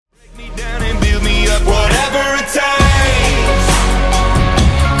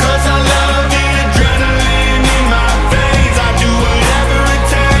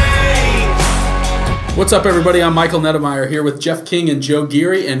What's up, everybody? I'm Michael Nettemeyer here with Jeff King and Joe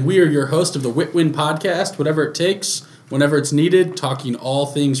Geary, and we are your host of the WITWIN podcast, whatever it takes, whenever it's needed, talking all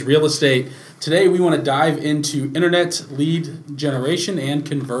things real estate. Today, we want to dive into internet lead generation and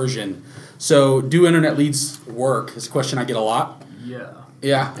conversion. So, do internet leads work? Is a question I get a lot.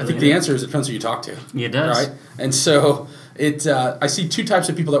 Yeah, I think the answer is it depends who you talk to. Yeah, it does. Right? And so, I see two types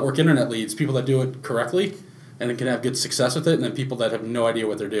of people that work internet leads. People that do it correctly and can have good success with it, and then people that have no idea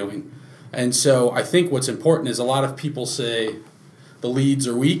what they're doing. And so I think what's important is a lot of people say the leads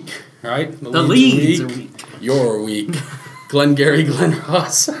are weak, right? The leads are weak. You're weak. Glenn Gary, Glenn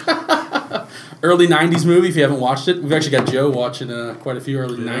Ross. Early 90s movie, if you haven't watched it. We've actually got Joe watching quite a few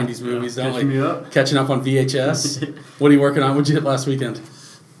early 90s movies, don't we? Catching up on VHS. What are you working on? What did you hit last weekend?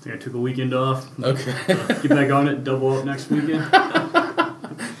 I think I took a weekend off. Okay. Get back on it, double up next weekend.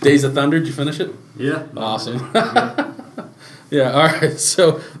 Days of Thunder, did you finish it? Yeah. Awesome. Yeah, all right.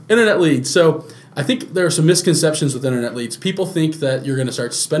 So, internet leads. So, I think there are some misconceptions with internet leads. People think that you're going to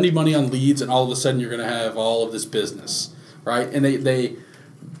start spending money on leads and all of a sudden you're going to have all of this business, right? And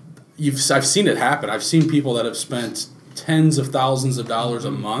I've seen it happen. I've seen people that have spent tens of thousands of dollars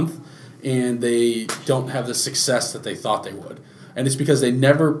a month and they don't have the success that they thought they would. And it's because they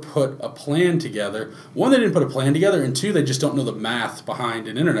never put a plan together. One, they didn't put a plan together, and two, they just don't know the math behind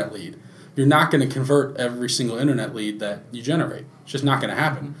an internet lead. You're not going to convert every single internet lead that you generate. It's just not going to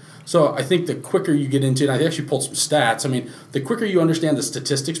happen. So I think the quicker you get into it, I actually pulled some stats. I mean, the quicker you understand the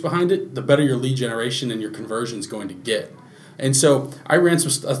statistics behind it, the better your lead generation and your conversion is going to get. And so I ran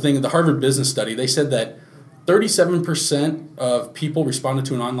a thing in the Harvard Business Study. They said that 37% of people responded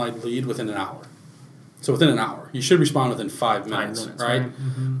to an online lead within an hour. So within an hour. You should respond within 5 minutes, right?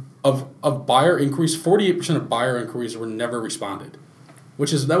 Mm-hmm. Of buyer inquiries, 48% of buyer inquiries were never responded.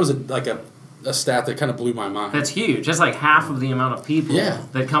 That was a stat that kind of blew my mind. That's huge. That's like half of the amount of people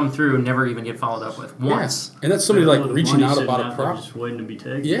that come through and never even get followed up with once. Yeah. And that's somebody reaching out about a property. Just waiting to be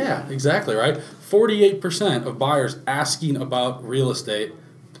taken. Yeah, exactly, right? 48% of buyers asking about real estate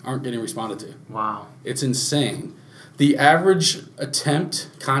aren't getting responded to. Wow. It's insane. The average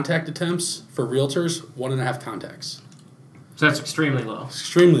contact attempts for realtors, 1.5 contacts. So that's extremely low.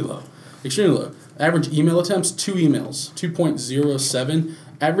 Extremely low. Average email attempts, 2 emails, 2.07.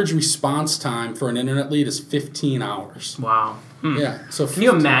 Average response time for an internet lead is 15 hours. Wow. Yeah. So can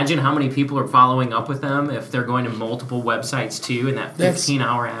you imagine how many people are following up with them if they're going to multiple websites too in that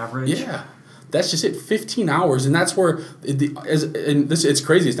 15-hour average? Yeah. That's just it, 15 hours, and that's where it's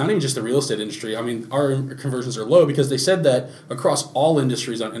crazy. It's not even just the real estate industry. I mean, our conversions are low because they said that across all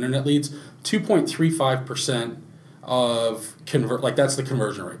industries on internet leads, 2.35% of that's the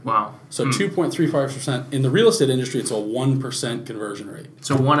conversion rate. Wow. So 2.35% in the real estate industry, it's a 1% conversion rate.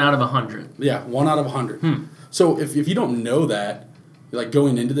 So 1 out of 100. Yeah, 1 out of 100. So if you don't know that,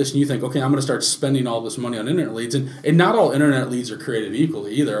 going into this and you think, okay, I'm going to start spending all this money on internet leads, and not all internet leads are created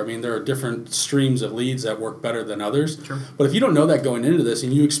equally either. I mean, there are different streams of leads that work better than others. Sure. But if you don't know that going into this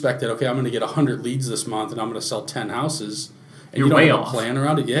and you expect that, okay, I'm going to get 100 leads this month and I'm going to sell 10 houses, and you're you don't way have off. A plan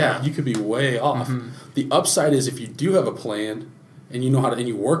around it, you could be way off. The upside is if you do have a plan and you know how to, and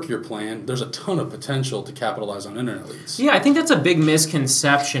you work your plan, there's a ton of potential to capitalize on internet leads. Yeah, I think that's a big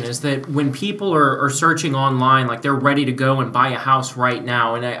misconception is that when people are searching online, like they're ready to go and buy a house right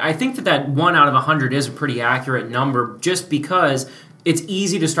now. And I think that 1 out of 100 is a pretty accurate number just because it's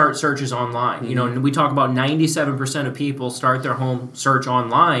easy to start searches online. You know, and we talk about 97% of people start their home search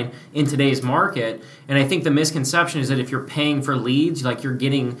online in today's market. And I think the misconception is that if you're paying for leads, like you're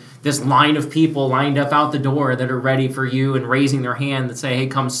getting this line of people lined up out the door that are ready for you and raising their hand that say, hey,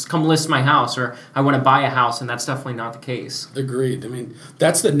 come list my house, or I want to buy a house, and that's definitely not the case. Agreed. I mean,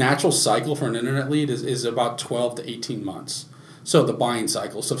 that's the natural cycle for an internet lead is about 12 to 18 months. So the buying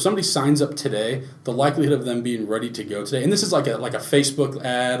cycle. So if somebody signs up today, the likelihood of them being ready to go today, and this is like a Facebook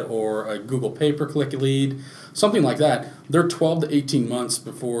ad or a Google pay-per-click lead, something like that, they're 12 to 18 months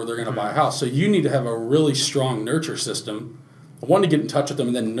before they're going to buy a house. So you need to have a really strong nurture system, one to get in touch with them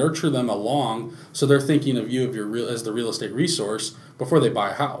and then nurture them along so they're thinking of you as the real estate resource before they buy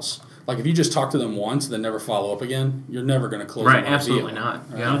a house. Like if you just talk to them once and then never follow up again, you're never going to close right, on a absolutely deal.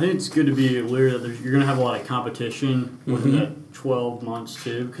 not. Right? Yeah. I think it's good to be aware that you're going to have a lot of competition within that 12 months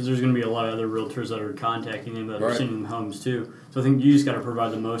too, because there's going to be a lot of other realtors that are contacting them that are sending them homes too. So I think you just got to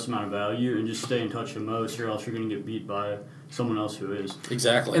provide the most amount of value and just stay in touch the most, or else you're going to get beat by someone else who is.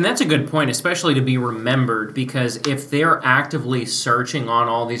 Exactly. And that's a good point, especially to be remembered, because if they're actively searching on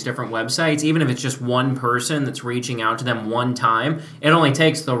all these different websites, even if it's just one person that's reaching out to them one time, it only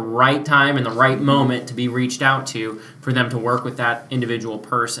takes the right time and the right moment to be reached out to for them to work with that individual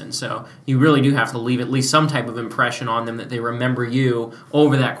person. So you really do have to leave at least some type of impression on them that they remember remember you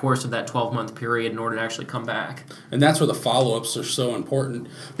over that course of that 12-month period in order to actually come back. And that's where the follow-ups are so important.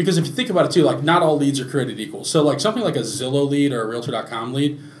 Because if you think about it too, like not all leads are created equal. So like something like a Zillow lead or a Realtor.com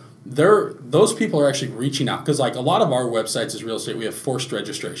lead, those people are actually reaching out. Because like a lot of our websites as real estate, we have forced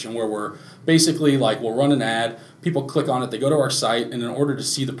registration where we're basically like we'll run an ad, people click on it, they go to our site, and in order to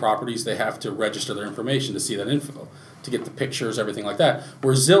see the properties, they have to register their information to see that info, to get the pictures, everything like that.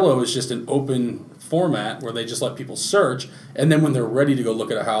 Where Zillow is just an open format where they just let people search, and then when they're ready to go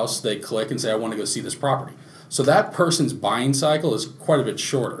look at a house, they click and say, I want to go see this property. So that person's buying cycle is quite a bit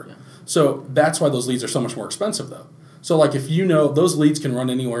shorter. Yeah. So that's why those leads are so much more expensive though. So like if you know, those leads can run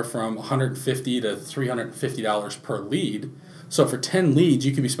anywhere from $150 to $350 per lead. So for 10 leads,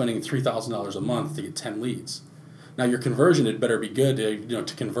 you could be spending $3,000 a month to get 10 leads. Now your conversion had better be good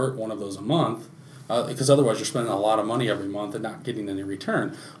to convert one of those a month, because otherwise you're spending a lot of money every month and not getting any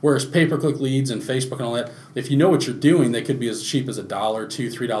return. Whereas pay-per-click leads and Facebook and all that, if you know what you're doing, they could be as cheap as $1, $2,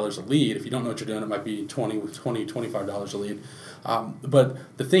 $3 a lead. If you don't know what you're doing, it might be $20, $25 a lead. But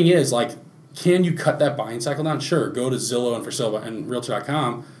the thing is, like, can you cut that buying cycle down? Sure, go to Zillow and for sale and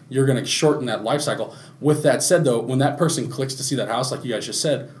Realtor.com. You're going to shorten that life cycle. With that said, though, when that person clicks to see that house, like you guys just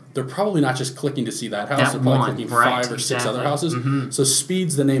said, they're probably not just clicking to see that house. They're probably clicking 5 or 6 other houses. Mm-hmm. So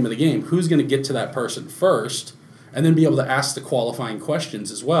speed's the name of the game. Who's going to get to that person first, and then be able to ask the qualifying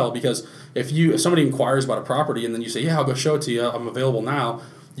questions as well? Because if somebody inquires about a property and then you say, yeah, I'll go show it to you, I'm available now,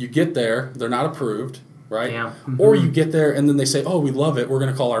 you get there, they're not approved, right? Yeah. Mm-hmm. Or you get there and then they say, oh, we love it, we're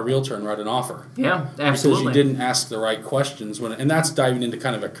going to call our realtor and write an offer. Yeah, absolutely. Because you didn't ask the right questions. And that's diving into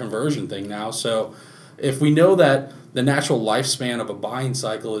kind of a conversion thing now. So if we know that the natural lifespan of a buying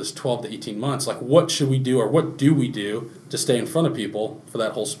cycle is 12 to 18 months, like what should we do or what do we do to stay in front of people for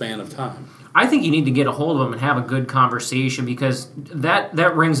that whole span of time? I think you need to get a hold of them and have a good conversation, because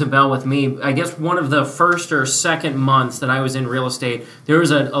that rings a bell with me. I guess one of the first or second months that I was in real estate, there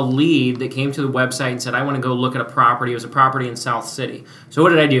was a lead that came to the website and said, I want to go look at a property. It was a property in South City. So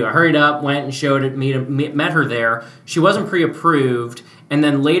what did I do? I hurried up, went and showed it, met her there. She wasn't pre-approved. And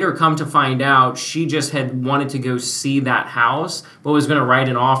then later come to find out she just had wanted to go see that house, but was going to write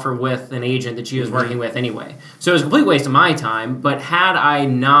an offer with an agent that she was working with anyway. So it was a complete waste of my time. But had I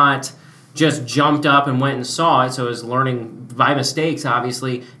not just jumped up and went and saw it, so I was learning by mistakes,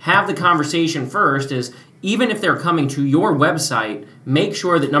 obviously, have the conversation first is, even if they're coming to your website, make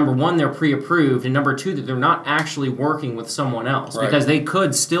sure that, number one, they're pre-approved, and number two, that they're not actually working with someone else. Right. Because they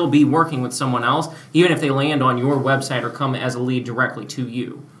could still be working with someone else, even if they land on your website or come as a lead directly to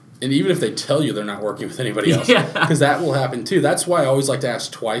you. And even if they tell you they're not working with anybody else, because that will happen too. That's why I always like to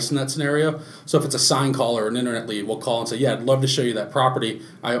ask twice in that scenario. So if it's a sign call or an internet lead, we'll call and say, yeah, I'd love to show you that property.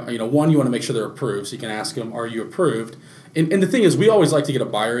 One, you want to make sure they're approved, so you can ask them, are you approved? And the thing is, we always like to get a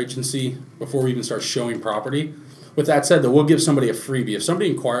buyer agency before we even start showing property. With that said, though, we'll give somebody a freebie. If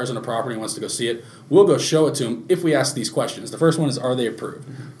somebody inquires on a property and wants to go see it, we'll go show it to them if we ask these questions. The first one is, are they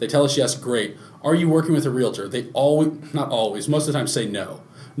approved? They tell us yes, great. Are you working with a realtor? They not always, most of the time say no.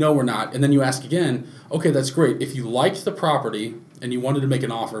 No, we're not. And then you ask again, okay, that's great. If you liked the property and you wanted to make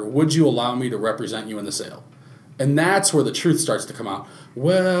an offer, would you allow me to represent you in the sale? And that's where the truth starts to come out.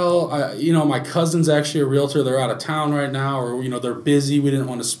 Well, my cousin's actually a realtor. They're out of town right now, or, they're busy. We didn't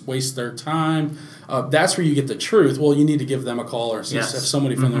want to waste their time. That's where you get the truth. Well, you need to give them a call or have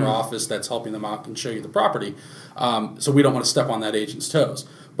somebody from their office that's helping them out and show you the property. So we don't want to step on that agent's toes.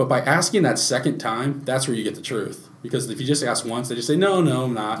 But by asking that second time, that's where you get the truth. Because if you just ask once, they just say, no,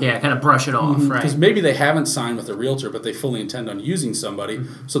 I'm not. Yeah, kind of brush it off, right? Because maybe they haven't signed with a realtor, but they fully intend on using somebody.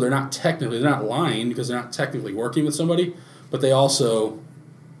 Mm-hmm. So they're not lying because they're not technically working with somebody, but they're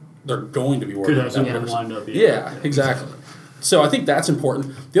going to be working with that person. Lined up, yeah, exactly. So I think that's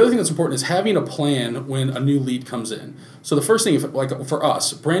important. The other thing that's important is having a plan when a new lead comes in. So the first thing, for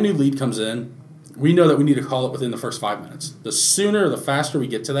us, a brand new lead comes in, we know that we need to call it within the first 5 minutes. The sooner, the faster we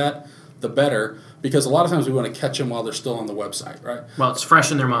get to that, the better, because a lot of times we want to catch them while they're still on the website, right? Well, it's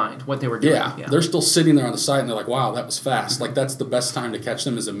fresh in their mind, what they were doing. Yeah, they're still sitting there on the site, and they're like, wow, that was fast. Like, that's the best time to catch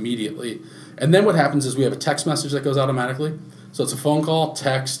them is immediately. And then what happens is we have a text message that goes automatically. So it's a phone call,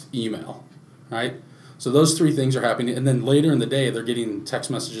 text, email, right? So those three things are happening. And then later in the day, they're getting text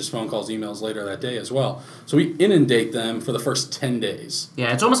messages, phone calls, emails later that day as well. So we inundate them for the first 10 days.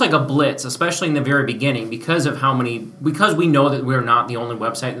 Yeah, it's almost like a blitz, especially in the very beginning, because we know that we're not the only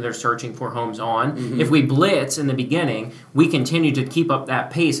website that they're searching for homes on. Mm-hmm. If we blitz in the beginning, we continue to keep up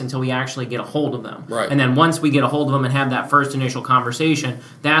that pace until we actually get a hold of them. Right. And then once we get a hold of them and have that first initial conversation,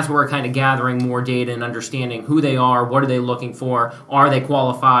 that's where we're kind of gathering more data and understanding who they are, what are they looking for, are they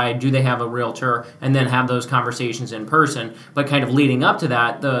qualified, do they have a realtor, and then have those conversations in person. But kind of leading up to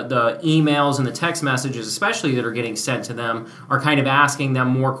that, the emails and the text messages, especially that are getting sent to them, are kind of asking them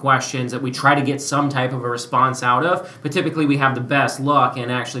more questions that we try to get some type of a response out of. But typically we have the best luck in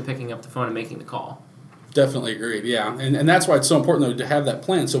actually picking up the phone and making the call. Definitely agreed, yeah. And that's why it's so important, though, to have that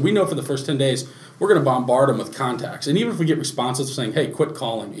plan. So we know for the first 10 days, we're going to bombard them with contacts. And even if we get responses saying, hey, quit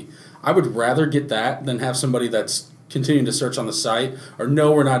calling me, I would rather get that than have somebody that's continuing to search on the site or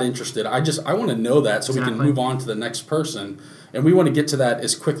no, we're not interested. I want to know that so we can move on to the next person. And we want to get to that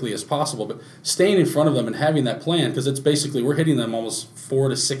as quickly as possible. But staying in front of them and having that plan, because it's basically we're hitting them almost 4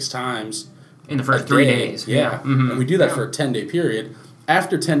 to 6 times in the first 3 days. Yeah. Mm-hmm. And we do that for a 10-day period.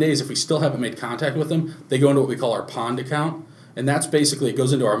 After 10 days, if we still haven't made contact with them, they go into what we call our pond account. And that's basically, it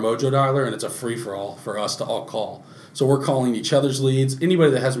goes into our Mojo dialer, and it's a free-for-all for us to all call. So we're calling each other's leads.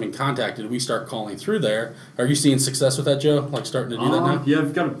 Anybody that hasn't been contacted, we start calling through there. Are you seeing success with that, Joe? Like starting to do that now? Yeah,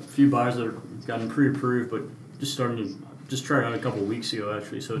 I've got a few buyers that have gotten pre-approved, but just tried it out a couple of weeks ago,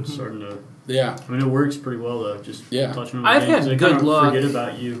 actually, so it's starting to... Yeah. I mean, it works pretty well, though, just touching them. I've had good luck. Forget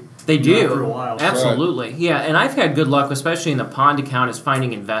about you. They do. For a while. Absolutely. Right. Yeah, and I've had good luck, especially in the pond account, is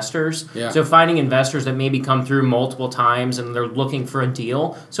finding investors. Yeah. So finding investors that maybe come through multiple times and they're looking for a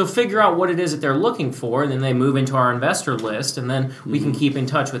deal. So figure out what it is that they're looking for, and then they move into our investor list, and then we can keep in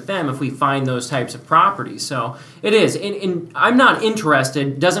touch with them if we find those types of properties. So it is. And I'm not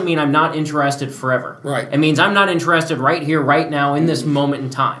interested doesn't mean I'm not interested forever. Right. It means I'm not interested right here, right now, in this moment in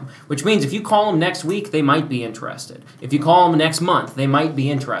time. Which means if you call them next week, they might be interested. If you call them next month, they might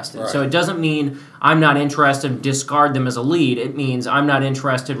be interested. Right. So it doesn't mean I'm not interested, discard them as a lead. It means I'm not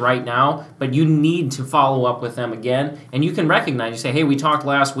interested right now, but you need to follow up with them again. And you can recognize, you say, hey, we talked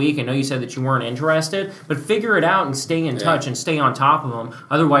last week. I know you said that you weren't interested, but figure it out and stay in touch and stay on top of them.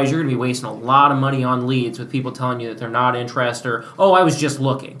 Otherwise, you're going to be wasting a lot of money on leads with people telling you that they're not interested or, oh, I was just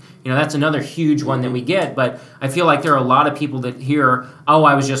looking. That's another huge one that we get, but I feel like there are a lot of people that hear, oh,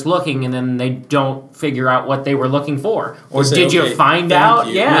 I was just looking, and then they don't figure out what they were looking for. Or did you find out?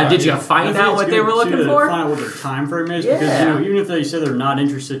 Did you find out what they were looking for? Find out what their time frame is, because even if they say they're not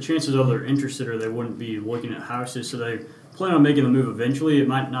interested, chances are they're interested or they wouldn't be looking at houses, so they plan on making the move eventually. It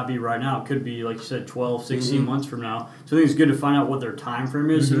might not be right now. It could be, like you said, 12, 16 months from now. So I think it's good to find out what their time frame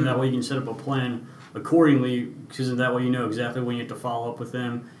is, so that way you can set up a plan accordingly, because that way you know exactly when you have to follow up with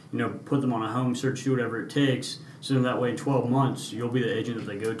them, put them on a home search, do whatever it takes, so that way in 12 months, you'll be the agent that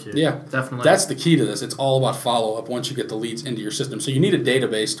they go to. Yeah, definitely. That's the key to this. It's all about follow-up once you get the leads into your system. So you need a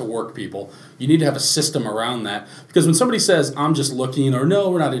database to work people. You need to have a system around that. Because when somebody says, I'm just looking, or no,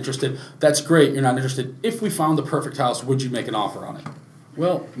 we're not interested, that's great, you're not interested. If we found the perfect house, would you make an offer on it?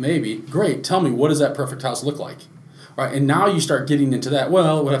 Well, maybe. Great. Tell me, what does that perfect house look like? Right, and now you start getting into that.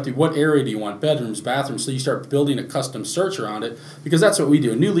 Well, it would have to be, what area do you want? Bedrooms, bathrooms. So you start building a custom search around it, because that's what we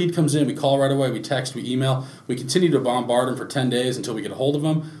do. A new lead comes in, we call right away, we text, we email. We continue to bombard them for 10 days until we get a hold of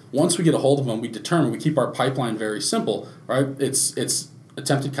them. Once we get a hold of them, we keep our pipeline very simple. Right, it's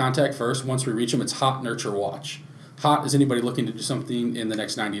attempted contact first. Once we reach them, it's hot, nurture, watch. Hot is anybody looking to do something in the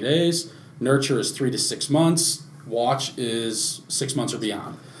next 90 days. Nurture is 3 to 6 months. Watch is 6 months or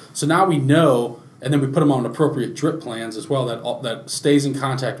beyond. So now we know. And then we put them on appropriate drip plans as well that stays in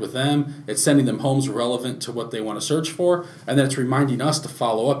contact with them. It's sending them homes relevant to what they want to search for. And then it's reminding us to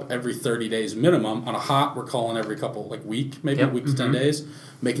follow up every 30 days minimum. On a hot, we're calling every couple, week, maybe week to 10 days,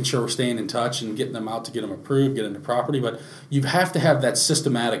 making sure we're staying in touch and getting them out to get them approved, get into property. But you have to have that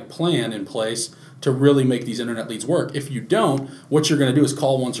systematic plan in place to really make these internet leads work. If you don't, what you're going to do is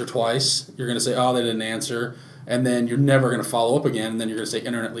call once or twice. You're going to say, oh, they didn't answer. And then you're never going to follow up again, and then you're going to say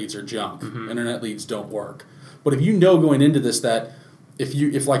internet leads are junk. Internet leads don't work. But if you know going into this that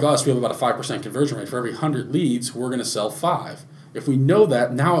if like us, we have about a 5% conversion rate, for every 100 leads, we're going to sell 5. If we know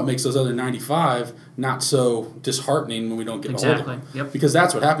that, now it makes those other 95 not so disheartening when we don't get a hold of them. Yep. Because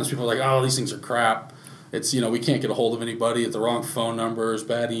that's what happens. People are like, oh, these things are crap. It's, we can't get a hold of anybody at the wrong phone numbers,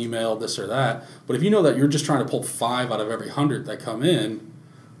 bad email, this or that. But if you know that you're just trying to pull 5 out of every 100 that come in,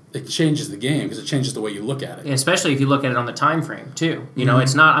 it changes the game because it changes the way you look at it. And especially if you look at it on the time frame, too.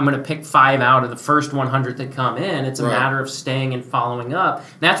 It's not, I'm going to pick 5 out of the first 100 that come in. It's a matter of staying and following up.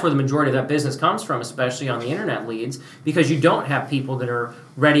 And that's where the majority of that business comes from, especially on the internet leads, because you don't have people that are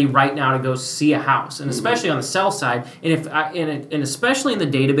ready right now to go see a house, and especially on the sell side. And especially in the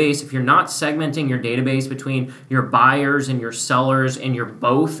database, if you're not segmenting your database between your buyers and your sellers, and you're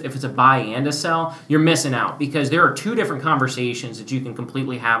both, if it's a buy and a sell, you're missing out, because there are 2 different conversations that you can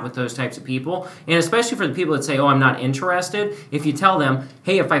completely have have with those types of people. And especially for the people that say, oh, I'm not interested, if you tell them,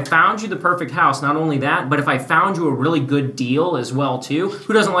 hey, if I found you the perfect house, not only that, but if I found you a really good deal as well too,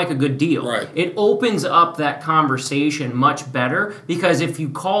 who doesn't like a good deal? Right. It opens up that conversation much better, because if you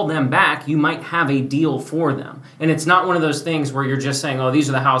call them back, you might have a deal for them. And it's not one of those things where you're just saying, oh, these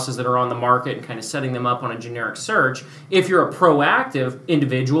are the houses that are on the market and kind of setting them up on a generic search. If you're a proactive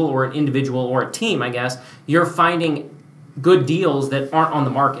individual or a team, I guess, you're finding good deals that aren't on the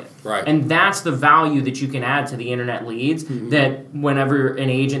market. Right. And that's the value that you can add to the internet leads, that whenever an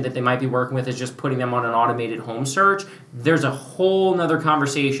agent that they might be working with is just putting them on an automated home search, there's a whole nother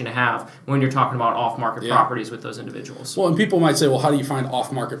conversation to have when you're talking about off-market properties with those individuals. Well, and people might say, well, how do you find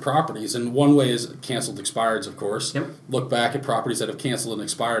off-market properties? And one way is canceled expireds, of course. Yep. Look back at properties that have canceled and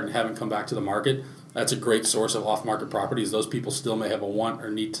expired and haven't come back to the market. That's a great source of off-market properties. Those people still may have a want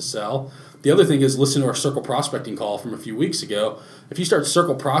or need to sell. The other thing is listen to our circle prospecting call from a few weeks ago. If you start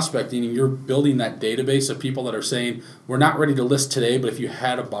circle prospecting and you're building that database of people that are saying, we're not ready to list today, but if you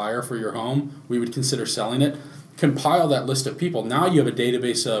had a buyer for your home, we would consider selling it, compile that list of people. Now you have a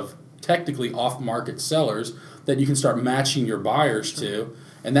database of technically off-market sellers that you can start matching your buyers to,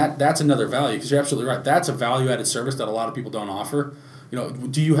 and that's another value, because you're absolutely right. That's a value-added service that a lot of people don't offer. You know,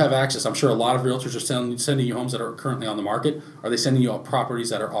 do you have access? I'm sure a lot of realtors are sending you homes that are currently on the market. Are they sending you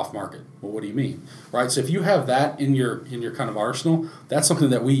properties that are off market? Well, what do you mean, right? So if you have that in your kind of arsenal, that's something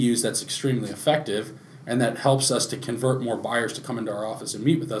that we use that's extremely effective, and that helps us to convert more buyers to come into our office and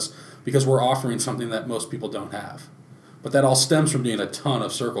meet with us, because we're offering something that most people don't have. But that all stems from doing a ton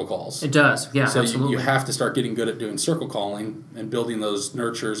of circle calls. It does, yeah, so absolutely. You have to start getting good at doing circle calling and building those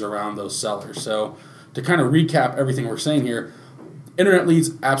nurtures around those sellers. So to kind of recap everything we're saying here, internet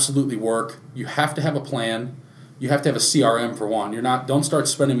leads absolutely work. You have to have a plan. You have to have a CRM for one. Don't start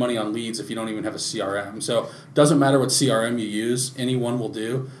spending money on leads if you don't even have a CRM. So it doesn't matter what CRM you use, any one will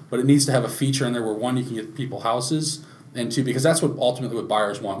do, but it needs to have a feature in there where one, you can get people houses, and two, because that's what ultimately what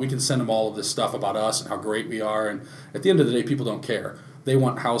buyers want. We can send them all of this stuff about us and how great we are, and at the end of the day, people don't care. They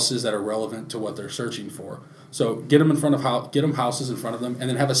want houses that are relevant to what they're searching for. So get them houses in front of them, and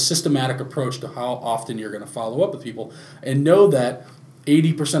then have a systematic approach to how often you're going to follow up with people, and know that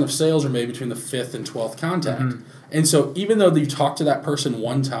 80% of sales are made between the 5th and 12th contact. And so even though you talk to that person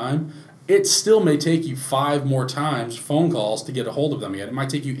one time, it still may take you 5 more times phone calls to get a hold of them again. It might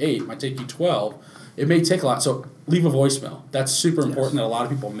take you 8, it might take you 12. It may take a lot. So leave a voicemail. That's super important that a lot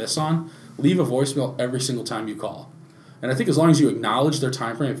of people miss on. Leave a voicemail every single time you call. And I think as long as you acknowledge their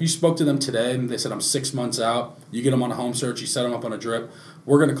time frame, if you spoke to them today and they said, I'm 6 months out, you get them on a home search, you set them up on a drip,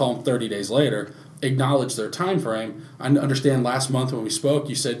 we're going to call them 30 days later, acknowledge their time frame. I understand last month when we spoke,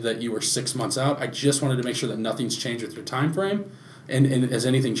 you said that you were 6 months out. I just wanted to make sure that nothing's changed with your time frame, and has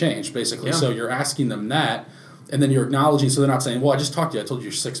anything changed, basically. Yeah. So you're asking them that, and then you're acknowledging, so they're not saying, well, I just talked to you, I told you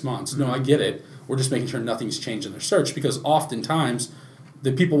you're 6 months. No, I get it. We're just making sure nothing's changed in their search, because oftentimes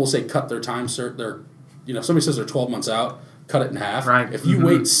the people will say cut their time search. Somebody says they're 12 months out, cut it in half. Right. If you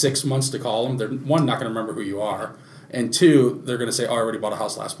wait 6 months to call them, they're, one, not going to remember who you are, and two, they're going to say, oh, I already bought a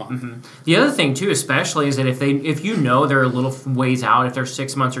house last month. The other thing, too, especially, is that if you know they're a little ways out, if they're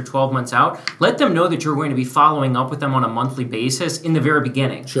 6 months or 12 months out, let them know that you're going to be following up with them on a monthly basis in the very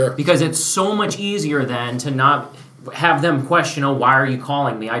beginning. Sure. Because it's so much easier then to not have them question, oh, why are you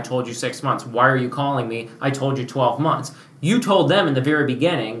calling me? I told you 6 months. Why are you calling me? I told you 12 months. You told them in the very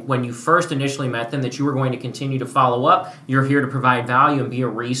beginning, when you first initially met them, that you were going to continue to follow up. You're here to provide value and be a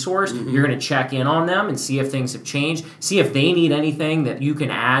resource. You're going to check in on them and see if things have changed, see if they need anything that you can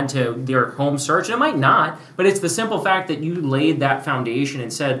add to their home search. And it might not, but it's the simple fact that you laid that foundation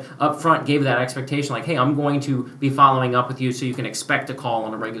and said up front, gave that expectation, like, hey, I'm going to be following up with you, so you can expect a call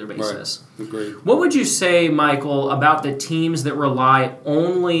on a regular basis. Right. Agreed. What would you say, Michael, about the teams that rely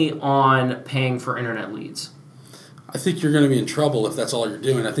only on paying for internet leads? I think you're going to be in trouble if that's all you're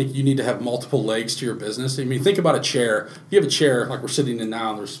doing. I think you need to have multiple legs to your business. I mean, think about a chair. If you have a chair like we're sitting in now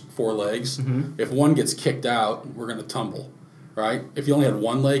and there's 4 legs, if one gets kicked out, we're going to tumble, right? If you only had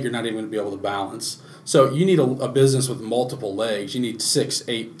one leg, you're not even going to be able to balance. So you need a business with multiple legs. You need 6,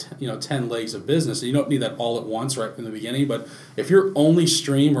 8, 10 legs of business. And you don't need that all at once right from the beginning. But if your only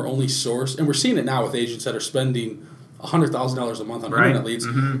stream or only source, and we're seeing it now with agents that are spending $100,000 a month on internet leads,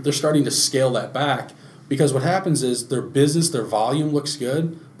 they're starting to scale that back. Because what happens is their business, their volume looks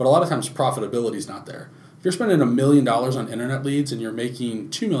good, but a lot of times profitability is not there. If you're spending $1 million on internet leads and you're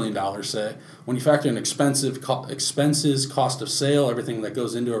making $2 million, say, when you factor in expenses, cost of sale, everything that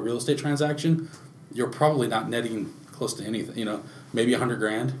goes into a real estate transaction, you're probably not netting close to anything. Maybe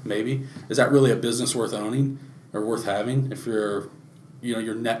 $100,000, maybe. Is that really a business worth owning or worth having if you're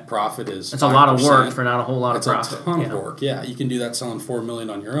your net profit is. It's a lot of work for not a whole lot of profit. It's a ton of work. Yeah, you can do that selling $4 million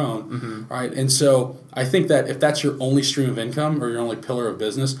on your own, right? And so I think that if that's your only stream of income or your only pillar of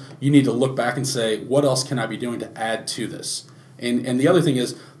business, you need to look back and say, what else can I be doing to add to this? And the other thing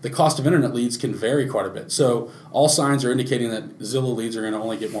is the cost of internet leads can vary quite a bit. So all signs are indicating that Zillow leads are going to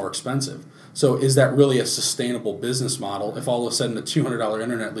only get more expensive. So is that really a sustainable business model if all of a sudden a $200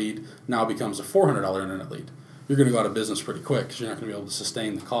 internet lead now becomes a $400 internet lead? You're going to go out of business pretty quick because you're not going to be able to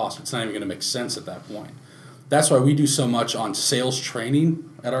sustain the cost. It's not even going to make sense at that point. That's why we do so much on sales training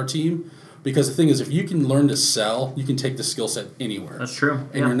at our team, because the thing is, if you can learn to sell, you can take the skill set anywhere. That's true.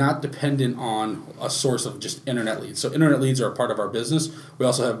 And you're not dependent on a source of just internet leads. So internet leads are a part of our business. We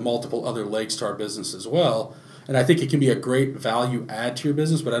also have multiple other legs to our business as well. And I think it can be a great value add to your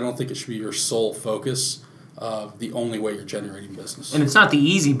business, but I don't think it should be your sole focus of the only way you're generating business. And it's not the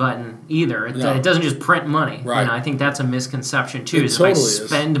easy button either. It doesn't just print money. Right. I think that's a misconception too. It totally if I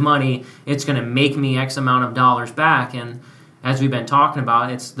spend money, it's going to make me X amount of dollars back. And as we've been talking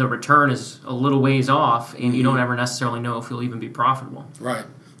about, it's the return is a little ways off, and you don't ever necessarily know if you'll even be profitable. Right.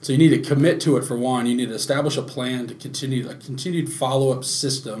 So you need to commit to it for one. You need to establish a plan to continue a continued follow-up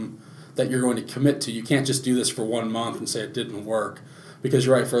system that you're going to commit to. You can't just do this for 1 month and say it didn't work, because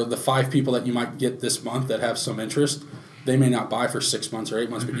you're right, for the 5 people that you might get this month that have some interest, they may not buy for 6 months or 8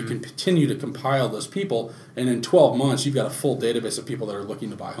 months, but you can continue to compile those people, and in 12 months you've got a full database of people that are looking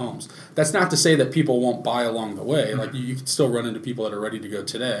to buy homes. That's not to say that people won't buy along the way. Like you can still run into people that are ready to go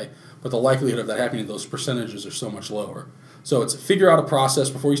today, but the likelihood of that happening, those percentages are so much lower. So it's figure out a process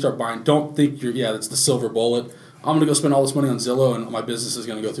before you start buying. Don't think that's the silver bullet. I'm going to go spend all this money on Zillow and my business is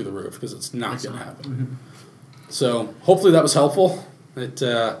going to go through the roof, because it's not going to happen. So hopefully that was helpful. There's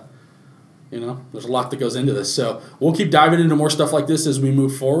a lot that goes into this. So we'll keep diving into more stuff like this as we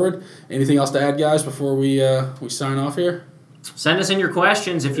move forward. Anything else to add, guys, before we sign off here? Send us in your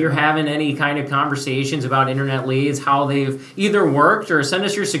questions if you're having any kind of conversations about internet leads, how they've either worked, or send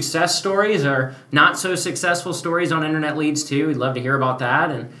us your success stories or not so successful stories on internet leads too. We'd love to hear about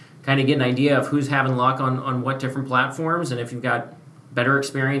that and kind of get an idea of who's having luck on what different platforms, and if you've got better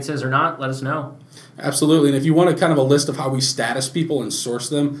experiences or not, let us know. Absolutely. And if you want a kind of a list of how we status people and source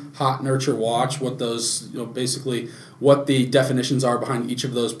them, hot, nurture, watch, what those, basically what the definitions are behind each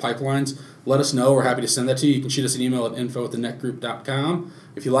of those pipelines, let us know. We're happy to send that to you. You can shoot us an email at info@thenetgroup.com.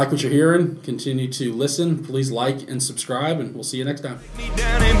 If you like what you're hearing, continue to listen. Please like and subscribe, and we'll see you next time. Me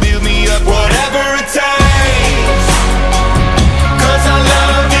down and build me up, whatever it takes. 'Cause I